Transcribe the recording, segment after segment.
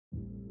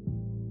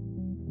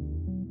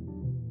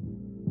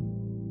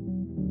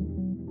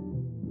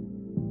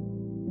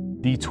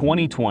The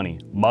 2020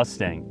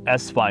 Mustang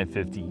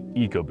S550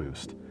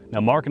 Ecoboost.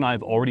 Now, Mark and I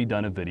have already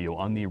done a video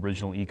on the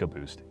original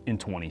Ecoboost in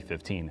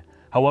 2015.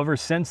 However,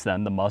 since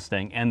then, the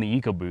Mustang and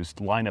the Ecoboost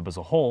lineup as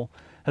a whole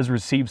has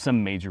received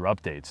some major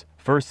updates.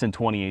 First in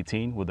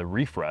 2018 with a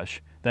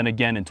refresh, then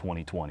again in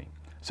 2020.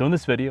 So in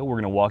this video, we're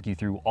going to walk you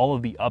through all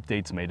of the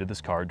updates made to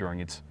this car during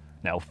its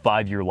now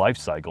 5-year life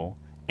cycle,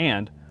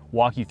 and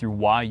walk you through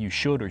why you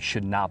should or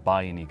should not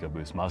buy an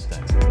Ecoboost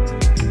Mustang.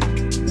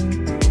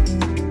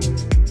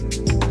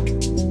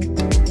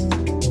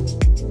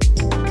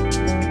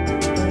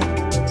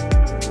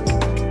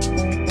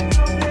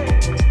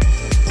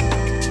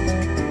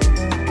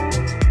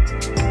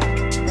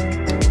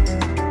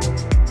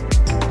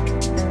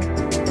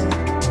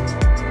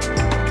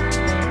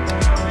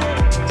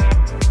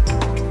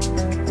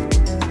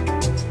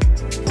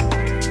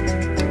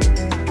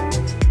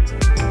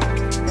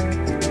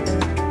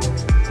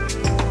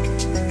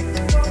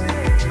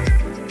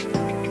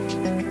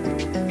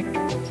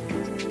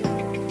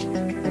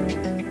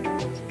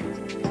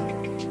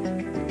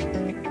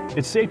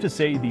 It's safe to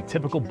say the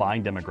typical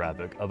buying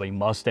demographic of a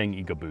Mustang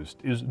Ecoboost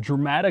is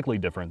dramatically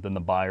different than the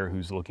buyer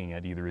who's looking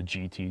at either a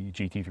GT,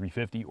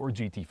 GT350, or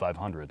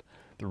GT500.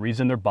 The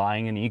reason they're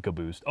buying an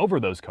Ecoboost over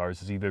those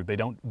cars is either they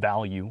don't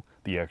value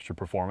the extra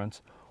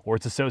performance or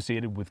it's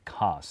associated with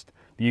cost.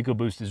 The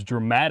Ecoboost is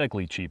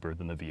dramatically cheaper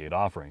than the V8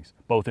 offerings,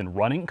 both in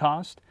running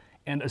cost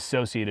and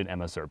associated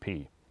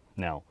MSRP.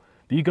 Now,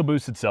 the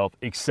Ecoboost itself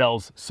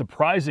excels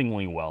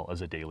surprisingly well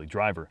as a daily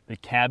driver. The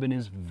cabin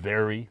is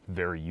very,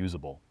 very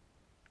usable.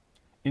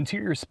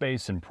 Interior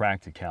space and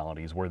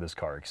practicality is where this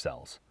car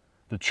excels.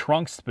 The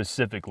trunk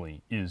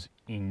specifically is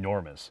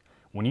enormous.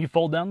 When you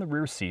fold down the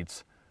rear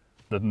seats,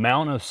 the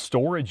amount of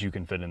storage you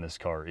can fit in this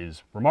car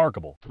is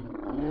remarkable.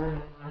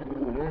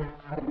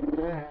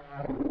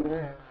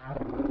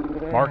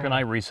 Mark and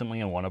I recently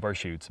in one of our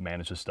shoots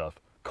managed to stuff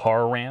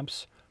car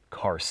ramps,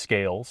 car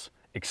scales,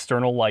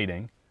 external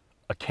lighting,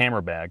 a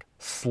camera bag,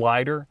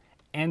 slider,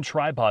 and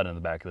tripod in the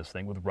back of this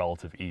thing with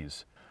relative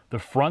ease. The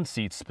front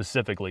seats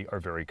specifically are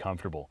very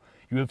comfortable.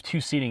 You have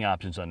 2 seating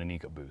options on an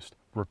Ecoboost,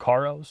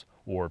 Recaros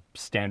or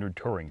standard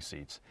touring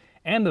seats.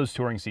 And those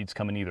touring seats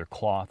come in either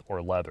cloth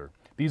or leather.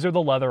 These are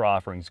the leather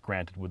offerings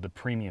granted with the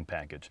premium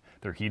package.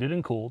 They're heated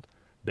and cooled,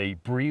 they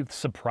breathe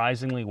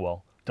surprisingly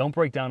well, don't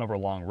break down over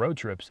long road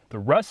trips. The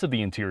rest of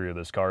the interior of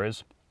this car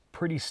is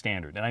pretty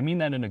standard, and I mean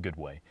that in a good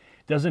way.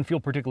 It doesn't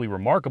feel particularly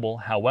remarkable,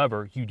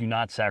 however, you do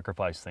not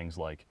sacrifice things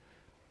like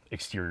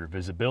exterior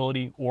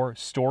visibility or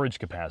storage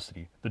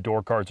capacity. The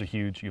door cards are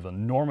huge, you have an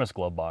enormous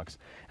glove box,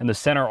 and the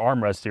center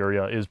armrest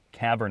area is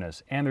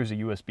cavernous, and there's a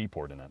USB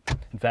port in it.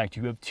 In fact,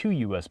 you have 2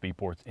 USB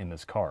ports in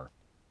this car.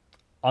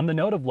 On the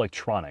note of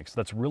electronics,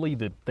 that's really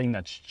the thing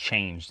that's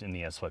changed in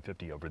the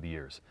S550 over the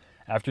years.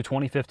 After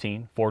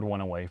 2015, Ford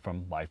went away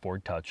from My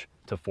Ford Touch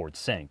to Ford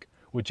Sync,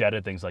 which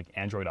added things like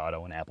Android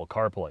Auto and Apple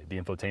CarPlay. The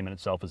infotainment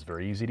itself is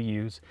very easy to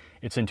use,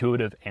 it's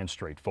intuitive and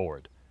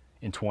straightforward.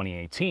 In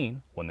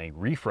 2018, when they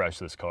refreshed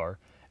this car,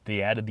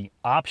 they added the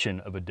option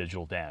of a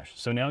digital dash.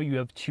 So now you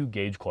have 2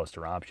 gauge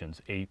cluster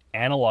options, an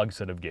analog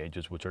set of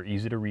gauges, which are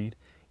easy to read,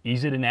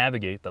 easy to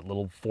navigate, that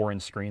little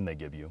 4-inch screen they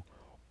give you,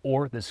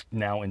 or this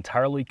now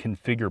entirely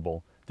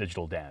configurable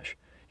digital dash.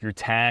 Your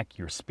tach,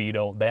 your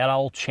speedo, that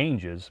all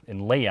changes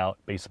in layout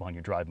based upon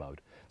your drive mode.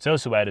 It's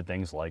also added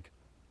things like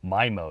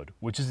My Mode,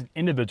 which is an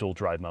individual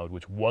drive mode,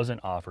 which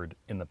wasn't offered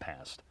in the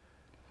past.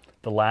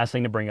 The last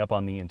thing to bring up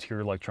on the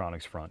interior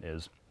electronics front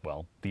is,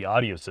 well, the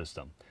audio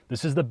system.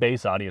 This is the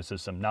base audio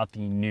system, not the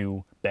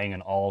new Bang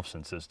 &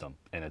 Olufsen system,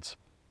 and it's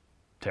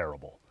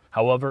terrible.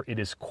 However, it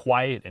is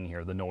quiet in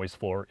here. The noise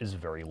floor is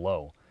very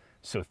low.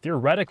 So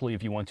theoretically,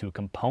 if you went to a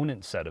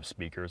component set of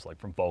speakers, like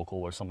from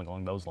Vocal or something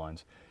along those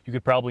lines, you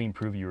could probably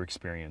improve your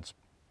experience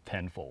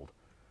tenfold.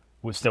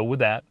 Still with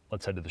that,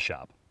 let's head to the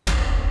shop.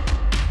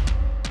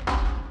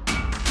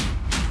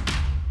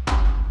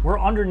 We're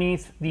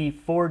underneath the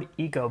Ford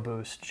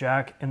Ecoboost,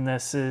 Jack, and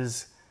this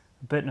is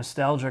a bit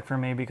nostalgic for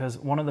me because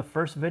one of the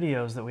first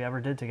videos that we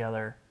ever did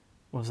together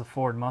was a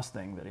Ford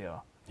Mustang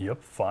video.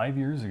 Yep, 5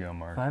 years ago,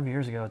 Mark. 5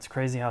 years ago. It's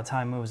crazy how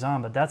time moves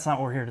on, but that's not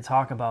what we're here to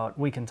talk about.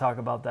 We can talk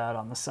about that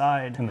on the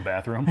side. In the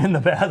bathroom? In the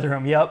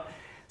bathroom, yep.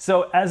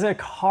 So as a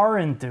car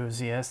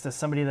enthusiast, as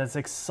somebody that's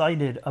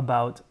excited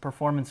about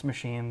performance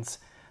machines,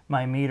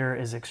 my meter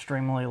is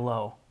extremely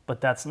low,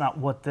 but that's not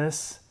what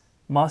this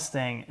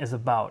Mustang is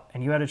about.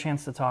 And you had a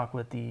chance to talk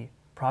with the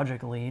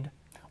project lead.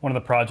 One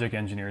of the project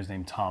engineers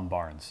named Tom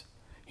Barnes.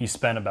 He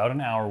spent about an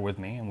hour with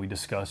me and we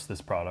discussed this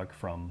product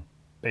from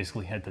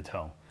basically head to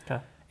toe.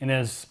 Okay. And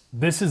as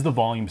this is the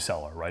volume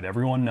seller, right?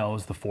 Everyone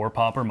knows the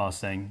 4-popper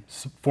Mustang,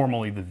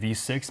 formerly the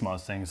V6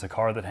 Mustang, is a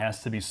car that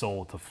has to be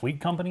sold to fleet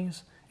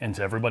companies and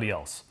to everybody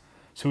else.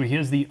 So he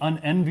has the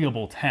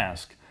unenviable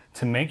task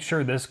to make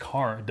sure this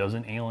car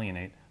doesn't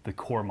alienate the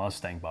core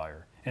Mustang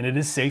buyer. And it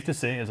is safe to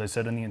say, as I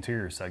said in the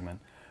interior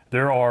segment,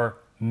 there are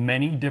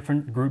many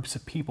different groups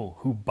of people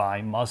who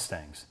buy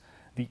Mustangs.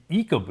 The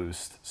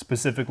Ecoboost,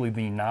 specifically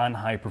the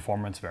non-high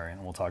performance variant,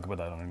 and we'll talk about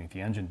that underneath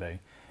the engine bay,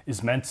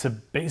 is meant to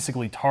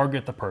basically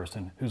target the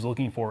person who's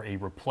looking for a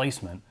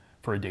replacement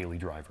for a daily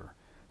driver.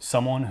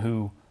 Someone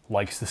who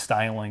likes the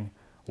styling,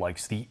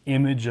 likes the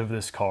image of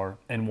this car,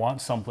 and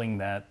wants something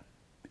that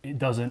it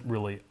doesn't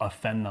really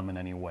offend them in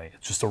any way.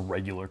 It's just a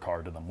regular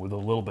car to them with a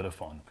little bit of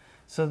fun.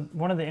 So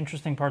one of the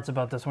interesting parts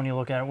about this, when you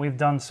look at it, we've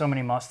done so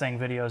many Mustang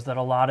videos that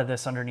a lot of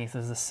this underneath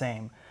is the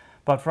same.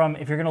 But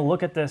if you're going to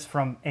look at this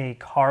from a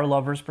car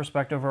lover's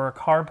perspective or a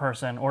car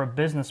person or a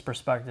business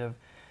perspective,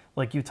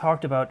 like you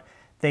talked about,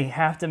 they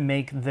have to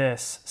make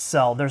this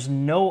sell. There's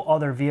no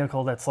other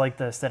vehicle that's like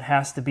this that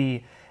has to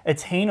be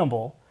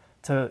attainable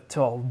to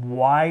a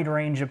wide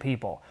range of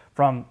people,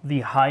 from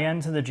the high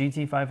end to the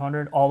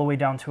GT500 all the way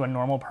down to a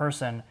normal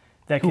person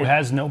that who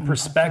has no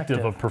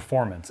perspective of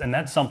performance. And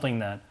that's something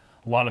that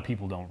a lot of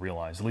people don't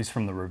realize, at least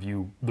from the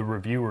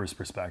reviewer's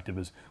perspective,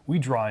 is we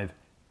drive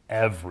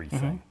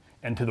everything.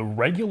 And to the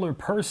regular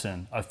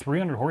person, a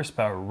 300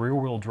 horsepower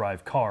rear-wheel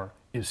drive car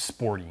is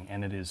sporty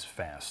and it is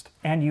fast.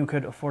 And you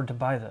could afford to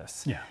buy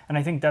this. Yeah. And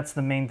I think that's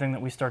the main thing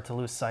that we start to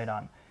lose sight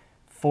on.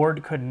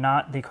 Ford could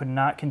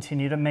not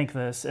continue to make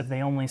this if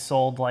they only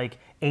sold like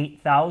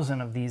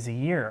 8,000 of these a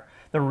year.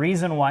 The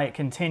reason why it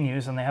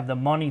continues, and they have the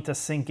money to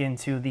sink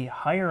into the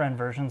higher end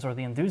versions or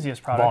the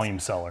enthusiast products. Volume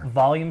seller.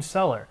 Volume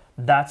seller.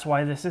 That's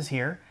why this is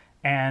here.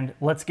 And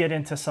let's get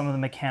into some of the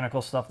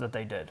mechanical stuff that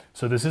they did.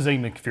 So this is a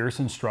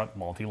McPherson strut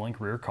multi-link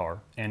rear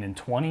car. And in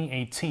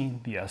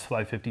 2018, the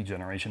S550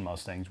 generation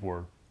Mustangs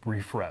were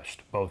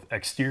refreshed, both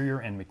exterior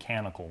and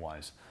mechanical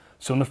wise.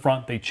 So in the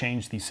front, they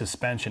changed the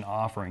suspension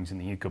offerings in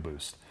the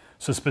Ecoboost.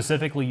 So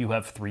specifically, you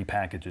have 3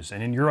 packages.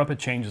 And in Europe, it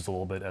changes a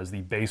little bit as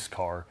the base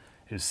car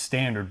is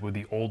standard with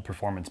the old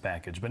performance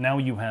package. But now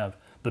you have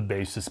the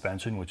base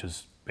suspension, which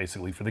is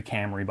basically for the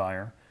Camry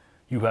buyer.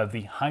 You have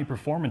the high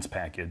performance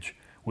package,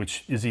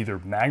 which is either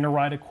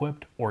MagnaRide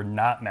equipped or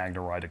not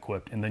MagnaRide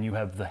equipped. And then you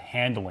have the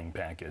handling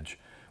package,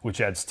 which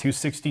adds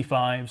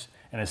 265s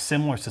and a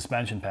similar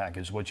suspension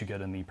package, what you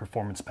get in the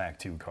Performance Pack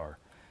 2 car.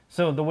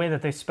 So the way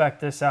that they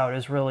spec this out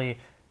is really,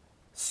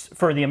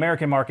 for the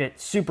American market,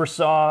 super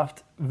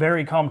soft,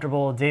 very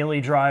comfortable, daily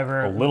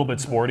driver. A little bit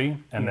sporty,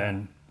 and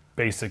then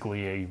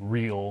basically a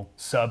real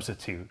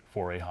substitute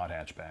for a hot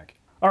hatchback.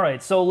 All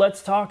right, so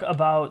let's talk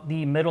about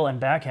the middle and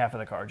back half of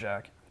the car,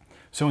 Jack.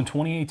 So in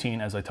 2018,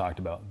 as I talked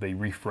about, they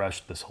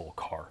refreshed this whole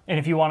car. And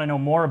if you want to know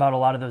more about a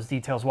lot of those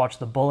details, watch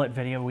the Bullitt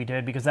video we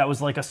did, because that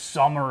was like a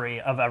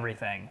summary of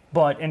everything.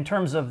 But in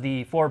terms of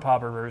the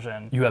 4-popper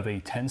version, you have a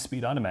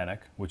 10-speed automatic,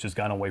 which has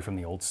gone away from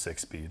the old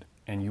 6-speed,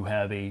 and you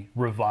have a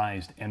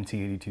revised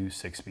MT82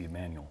 6-speed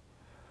manual.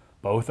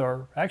 Both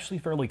are actually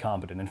fairly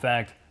competent. In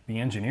fact, the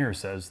engineer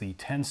says the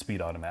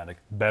 10-speed automatic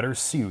better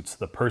suits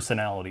the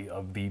personality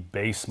of the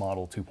base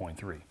model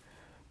 2.3.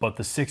 But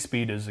the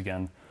 6-speed is,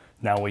 again,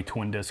 now a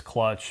twin disc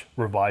clutch,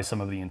 revise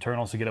some of the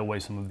internals to get away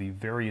some of the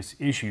various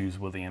issues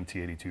with the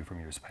MT82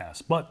 from years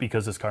past. But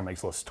because this car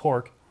makes less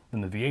torque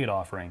than the V8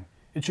 offering,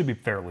 it should be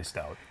fairly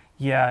stout.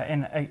 Yeah,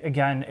 and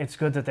again, it's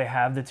good that they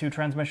have the 2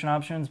 transmission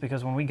options,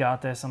 because when we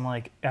got this,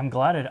 I'm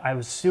glad I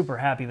was super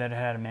happy that it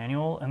had a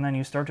manual, and then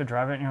you start to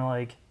drive it and you're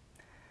like,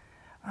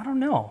 I don't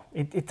know,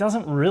 it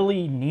doesn't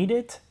really need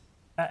it.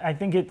 I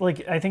think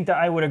that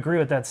I would agree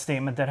with that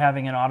statement that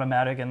having an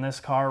automatic in this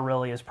car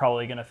really is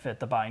probably going to fit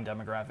the buying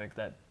demographic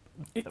that.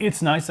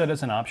 It's nice that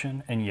it's an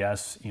option, and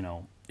yes,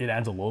 it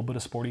adds a little bit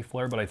of sporty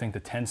flair, but I think the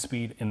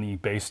 10-speed in the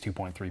base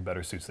 2.3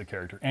 better suits the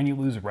character, and you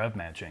lose rev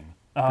matching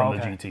from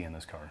the GT in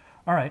this car.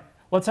 All right,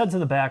 let's head to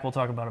the back. We'll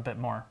talk about it a bit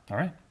more. All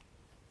right.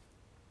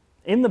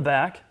 In the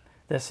back,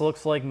 this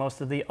looks like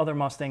most of the other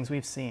Mustangs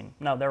we've seen.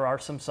 Now, there are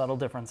some subtle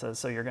differences,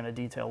 so you're going to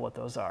detail what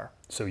those are.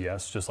 So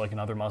yes, just like in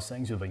other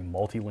Mustangs, you have a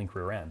multi-link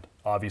rear end.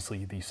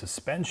 Obviously, the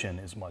suspension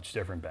is much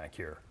different back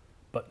here,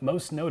 but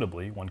most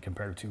notably, when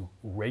compared to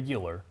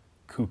regular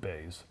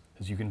coupes,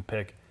 is you can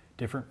pick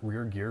different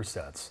rear gear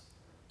sets.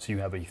 So you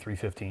have a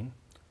 315,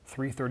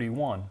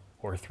 331,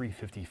 or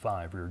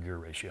 355 rear gear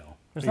ratio.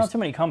 There's not too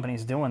many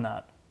companies doing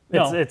that.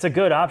 No. It's a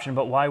good option,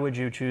 but why would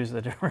you choose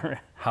the different?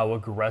 How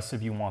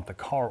aggressive you want the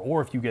car, or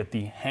if you get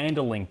the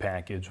handling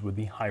package with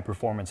the high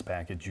performance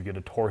package, you get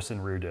a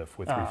Torsen rear diff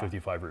with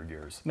 355 rear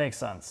gears. Makes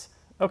sense.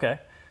 Okay.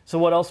 So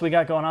what else we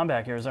got going on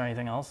back here? Is there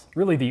anything else?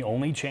 Really the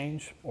only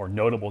change, or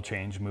notable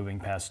change, moving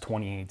past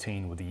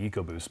 2018 with the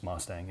EcoBoost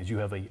Mustang is you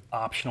have a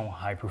optional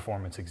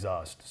high-performance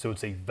exhaust. So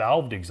it's a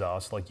valved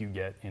exhaust like you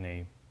get in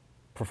a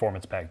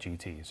Performance Pack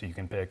GT. So you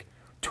can pick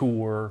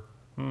Tour,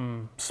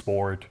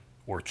 Sport,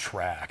 or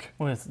Track.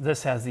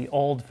 This has the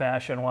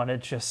old-fashioned one.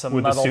 It's just some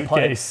with metal the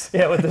suitcase.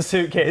 Yeah, with the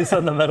suitcase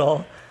in the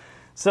middle.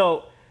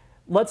 So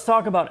let's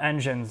talk about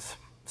engines.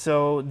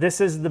 So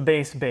this is the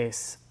base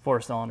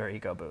 4-cylinder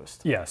EcoBoost.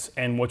 Yes,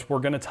 and what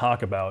we're going to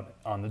talk about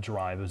on the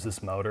drive is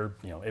this motor.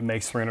 It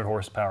makes 300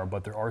 horsepower,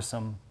 but there are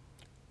some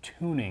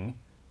tuning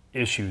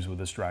issues with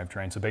this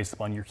drivetrain. So based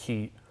upon your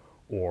heat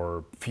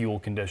or fuel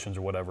conditions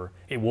or whatever,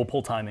 it will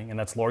pull timing, and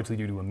that's largely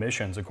due to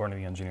emissions, according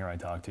to the engineer I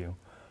talked to.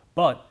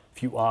 But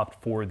if you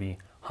opt for the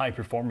high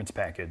performance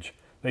package,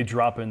 they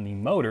drop in the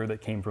motor that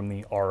came from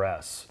the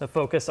RS. The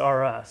Focus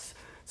RS.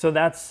 So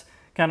that's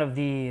kind of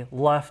the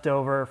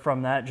leftover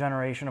from that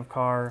generation of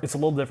car. It's a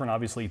little different.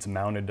 Obviously, it's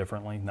mounted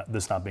differently,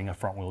 this not being a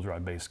front-wheel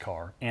drive based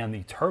car. And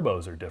the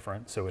turbos are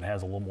different, so it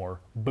has a little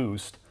more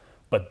boost.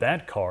 But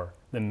that car,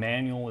 the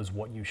manual is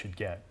what you should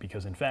get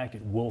because, in fact,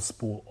 it will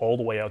spool all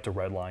the way out to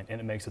redline,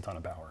 and it makes a ton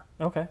of power.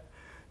 Okay.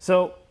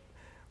 So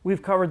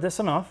we've covered this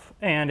enough.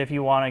 And if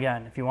you want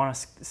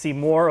to see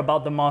more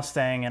about the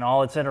Mustang and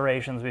all its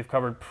iterations, we've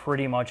covered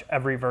pretty much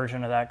every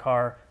version of that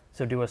car.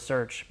 So do a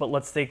search. But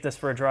let's take this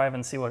for a drive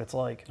and see what it's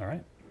like. All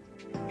right.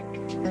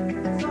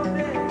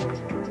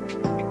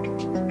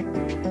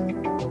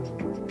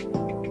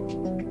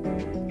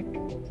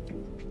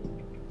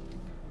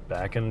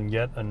 Back in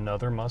yet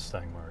another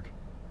Mustang, Mark.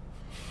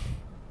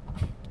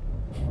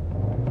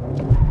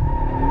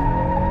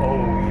 Oh,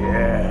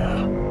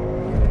 yeah.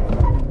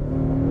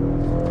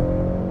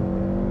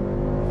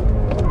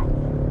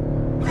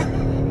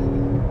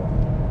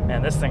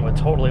 Man, this thing would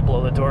totally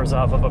blow the doors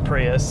off of a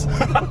Prius.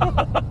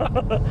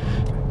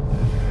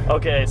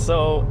 Okay,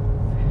 so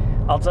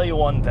I'll tell you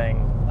one thing.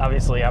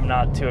 Obviously, I'm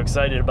not too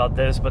excited about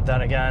this, but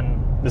then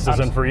again... This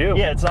isn't for you.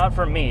 Yeah, it's not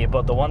for me,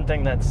 but the one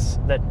thing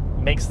that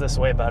makes this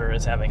way better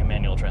is having a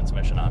manual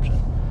transmission option.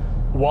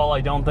 While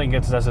I don't think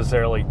it's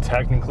necessarily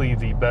technically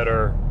the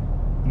better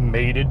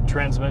mated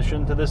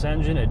transmission to this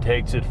engine, it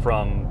takes it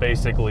from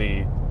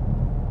basically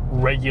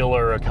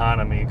regular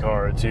economy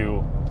car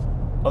to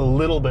a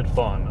little bit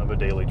fun of a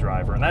daily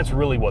driver. And that's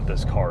really what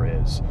this car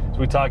is. As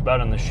we talked about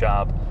in the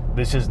shop,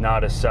 this is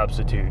not a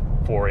substitute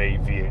for a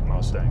V8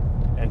 Mustang.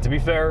 And to be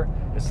fair,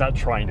 it's not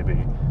trying to be.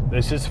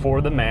 This is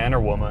for the man or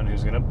woman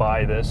who's going to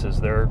buy this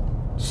as their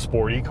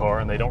sporty car,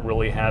 and they don't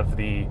really have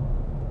the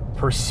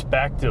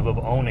perspective of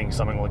owning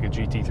something like a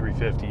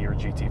GT350 or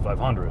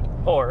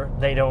GT500. Or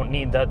they don't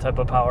need that type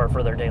of power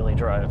for their daily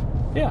drive.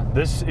 Yeah,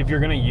 this, if you're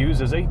going to use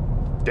as a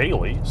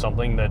daily,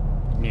 something that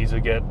needs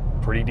to get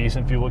pretty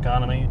decent fuel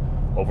economy,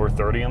 over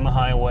 30 on the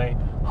highway,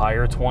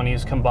 higher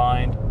 20s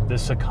combined,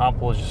 this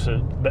accomplishes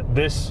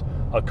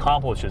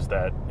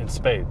that in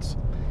spades.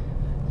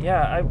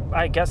 Yeah,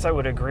 I guess I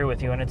would agree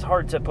with you, and it's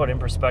hard to put in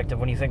perspective.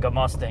 When you think of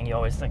Mustang, you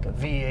always think of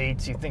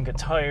V8s, you think of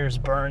tires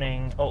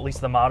burning, at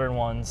least the modern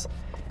ones,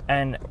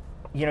 and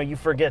you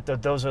forget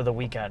that those are the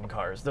weekend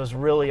cars. Those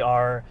really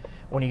are,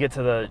 when you get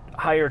to the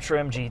higher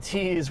trim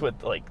GTs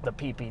with like the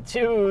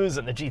PP2s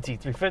and the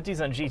GT350s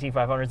and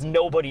GT500s,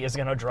 nobody is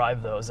going to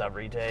drive those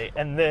every day,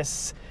 and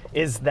this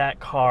is that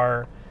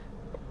car.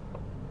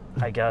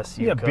 I guess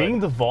you could.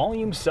 Being the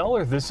volume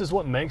seller, this is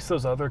what makes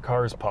those other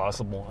cars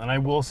possible. And I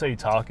will say,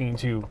 talking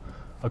to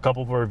a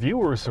couple of our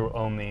viewers who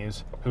own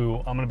these, who,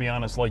 I'm going to be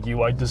honest, like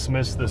you, I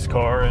dismissed this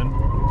car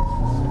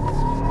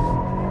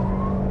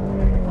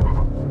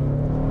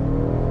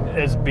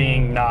as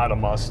being not a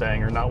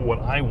Mustang or not what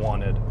I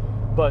wanted.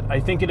 But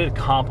I think it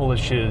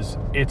accomplishes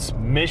its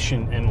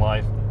mission in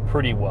life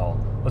pretty well.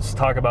 Let's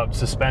talk about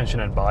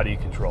suspension and body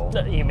control.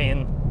 You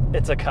mean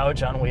it's a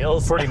couch on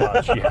wheels? Pretty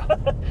much, yeah.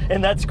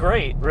 And that's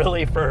great,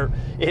 really, for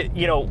it.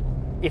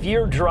 If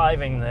you're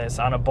driving this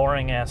on a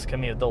boring ass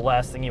commute, the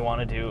last thing you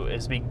want to do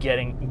is be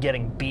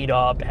getting beat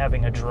up,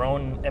 having a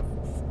drone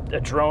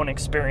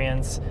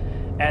experience,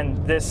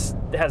 and this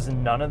has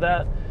none of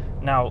that.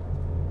 Now,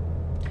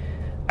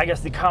 I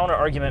guess the counter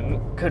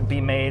argument could be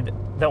made,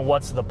 then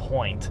what's the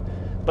point?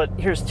 But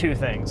here's two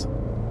things.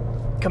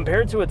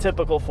 Compared to a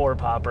typical four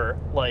popper,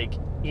 like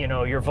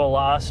your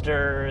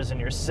Velosters and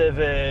your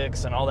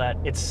Civics and all that,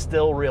 it's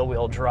still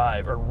rear-wheel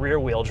drive, or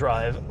rear-wheel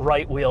drive,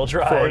 right-wheel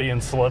drive. Freudian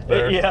slip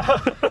there. Yeah.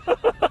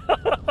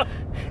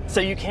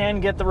 So you can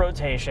get the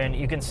rotation,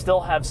 you can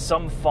still have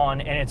some fun,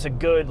 and it's a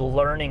good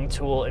learning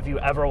tool if you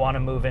ever want to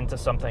move into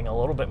something a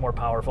little bit more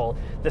powerful.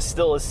 This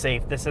still is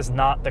safe. This is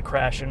not the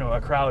crash into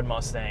a crowd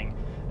Mustang.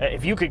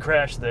 If you could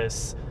crash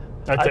this,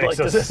 that takes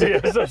a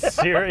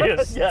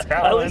serious talent.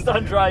 At least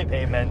on dry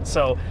pavement.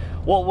 So,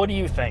 well, what do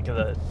you think of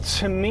it?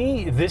 To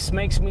me, this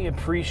makes me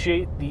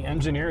appreciate the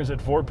engineers at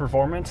Ford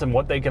Performance and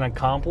what they can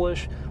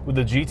accomplish with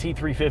the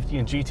GT350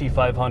 and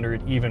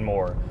GT500 even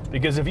more.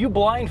 Because if you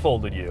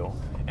blindfolded you,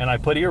 and I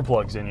put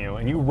earplugs in you,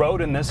 and you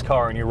rode in this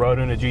car and you rode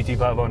in a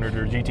GT500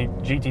 or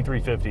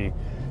GT350,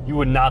 you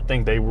would not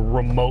think they were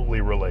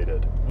remotely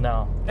related.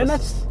 No. And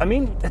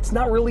it's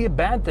not really a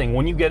bad thing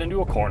when you get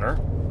into a corner.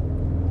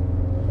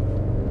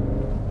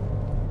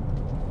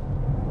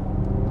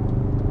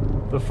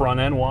 The front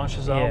end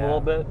washes out a little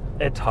bit.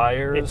 The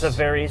tires. It's a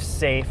very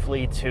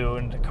safely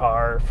tuned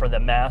car for the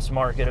mass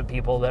market of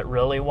people that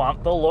really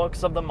want the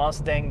looks of the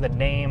Mustang, the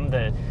name,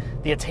 the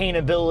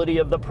attainability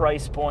of the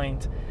price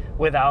point,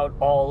 without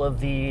all of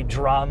the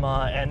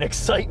drama and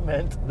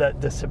excitement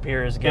that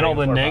disappears. And all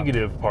the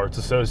negative parts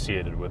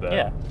associated with that.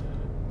 Yeah.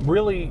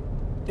 Really,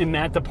 in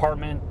that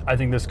department, I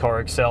think this car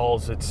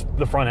excels.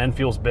 The front end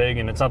feels big,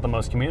 and it's not the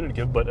most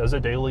communicative, but as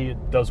a daily,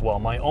 it does well.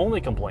 My only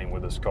complaint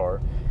with this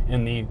car,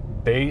 in the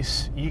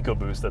base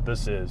EcoBoost that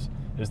this is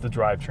the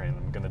drivetrain.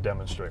 I'm going to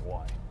demonstrate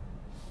why.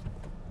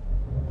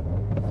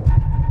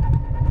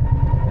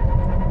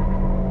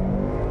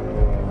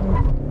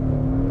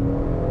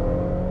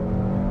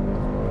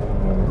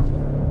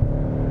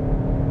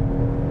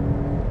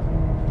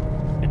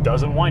 It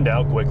doesn't wind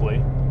out quickly,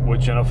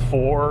 which in a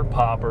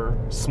 4-popper,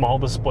 small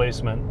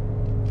displacement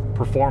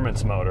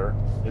performance motor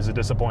is a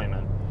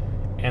disappointment.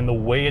 And the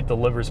way it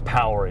delivers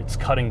power, it's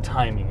cutting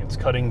timing, it's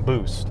cutting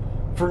boost,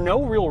 for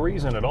no real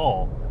reason at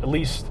all, at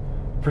least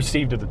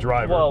perceived to the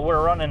driver. Well,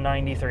 we're running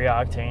 93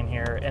 octane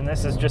here, and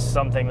this is just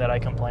something that I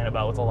complain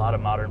about with a lot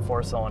of modern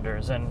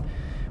 4-cylinders. And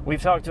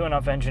we've talked to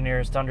enough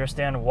engineers to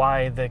understand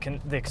why the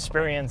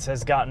experience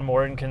has gotten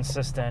more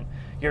inconsistent.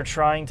 You're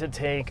trying to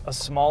take a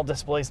small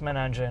displacement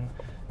engine,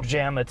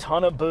 jam a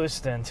ton of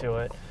boost into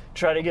it,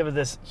 try to give it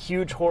this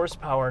huge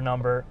horsepower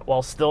number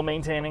while still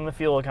maintaining the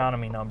fuel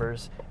economy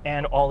numbers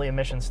and all the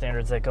emission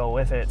standards that go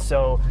with it.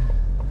 So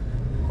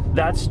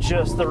that's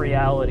just the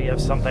reality of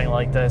something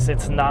like this.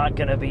 It's not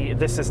going to be,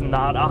 this is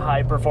not a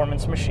high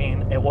performance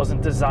machine. It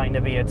wasn't designed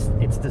to be.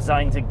 It's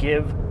designed to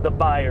give the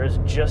buyers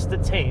just a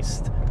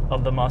taste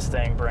of the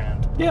Mustang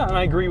brand. Yeah, and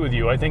I agree with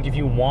you. I think if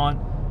you want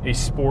a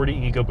sporty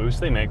EcoBoost,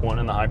 they make one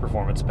in the high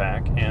performance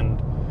pack.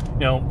 And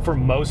you know, for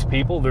most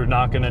people, they're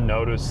not going to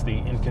notice the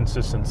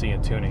inconsistency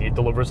in tuning. It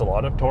delivers a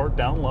lot of torque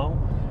down low,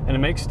 and it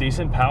makes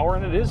decent power,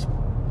 and it is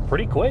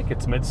pretty quick.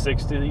 It's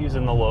mid-60s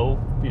in the low,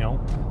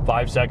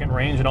 5-second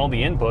range, and all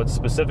the inputs,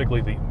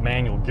 specifically the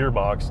manual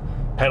gearbox.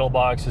 Pedal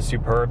box is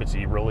superb. It's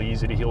really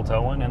easy to heel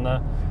toe in, and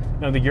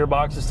the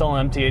gearbox is still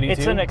an MT82.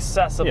 It's an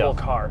accessible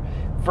car.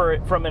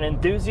 From an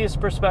enthusiast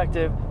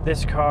perspective,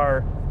 this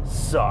car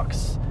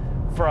sucks.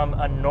 From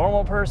a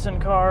normal person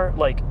car,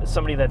 like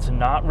somebody that's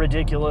not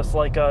ridiculous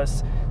like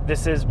us,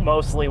 this is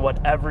mostly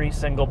what every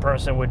single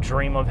person would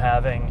dream of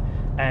having.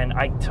 And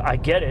I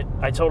get it,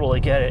 I totally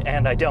get it,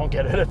 and I don't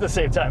get it at the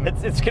same time.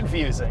 It's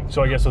confusing.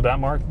 So I guess with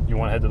that, Mark, you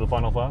want to head to the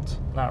final thoughts?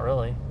 Not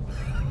really.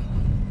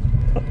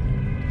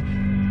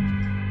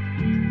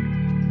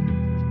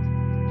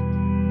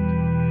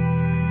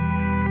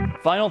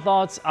 Final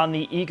thoughts on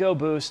the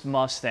EcoBoost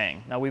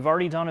Mustang. Now, we've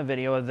already done a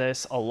video of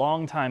this a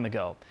long time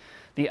ago.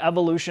 The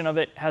evolution of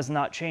it has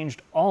not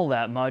changed all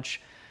that much,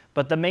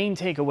 but the main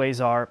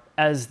takeaways are,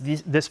 as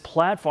this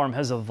platform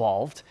has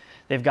evolved,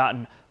 they've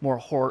gotten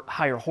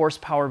higher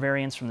horsepower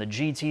variants from the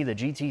GT, the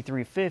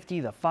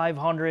GT350, the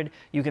 500.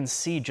 You can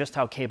see just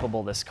how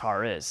capable this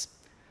car is.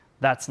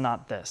 That's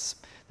not this.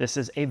 This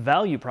is a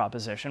value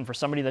proposition for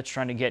somebody that's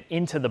trying to get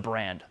into the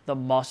brand, the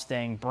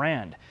Mustang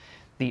brand.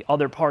 The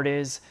other part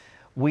is,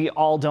 we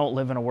all don't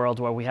live in a world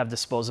where we have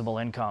disposable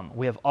income.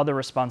 We have other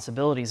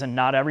responsibilities, and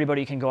not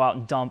everybody can go out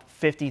and dump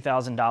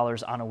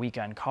 $50,000 on a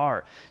weekend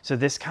car. So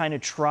this kind of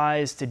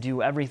tries to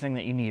do everything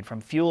that you need, from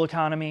fuel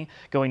economy,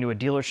 going to a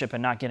dealership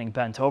and not getting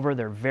bent over.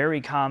 They're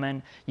very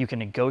common. You can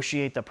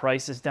negotiate the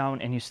prices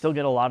down, and you still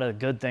get a lot of the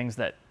good things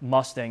that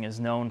Mustang is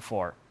known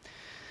for.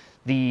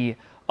 The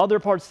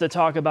other parts to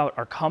talk about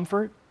are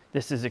comfort.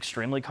 This is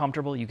extremely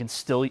comfortable. You can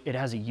still, it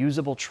has a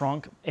usable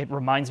trunk. It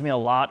reminds me a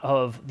lot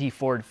of the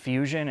Ford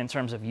Fusion in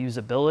terms of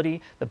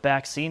usability. The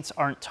back seats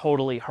aren't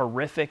totally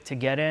horrific to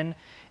get in.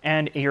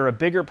 And you're a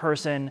bigger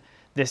person,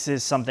 this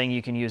is something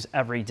you can use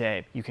every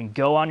day. You can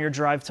go on your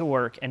drive to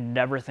work and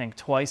never think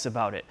twice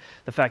about it.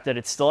 The fact that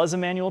it still has a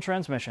manual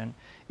transmission,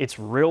 it's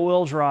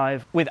rear-wheel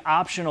drive with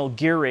optional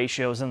gear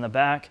ratios in the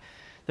back.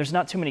 There's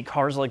not too many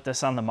cars like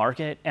this on the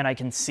market, and I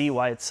can see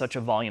why it's such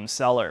a volume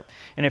seller.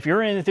 And if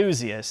you're an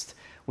enthusiast,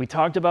 we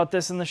talked about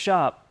this in the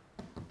shop.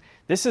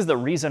 This is the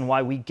reason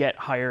why we get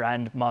higher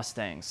end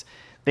Mustangs.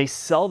 They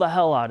sell the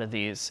hell out of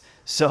these,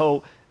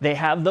 so they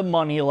have the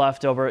money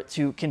left over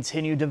to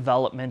continue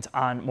development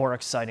on more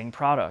exciting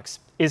products.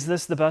 Is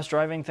this the best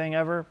driving thing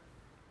ever?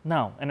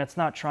 No, and it's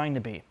not trying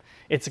to be.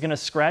 It's going to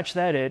scratch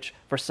that itch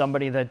for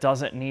somebody that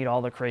doesn't need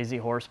all the crazy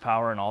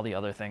horsepower and all the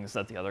other things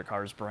that the other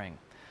cars bring.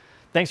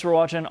 Thanks for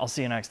watching. I'll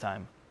see you next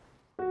time.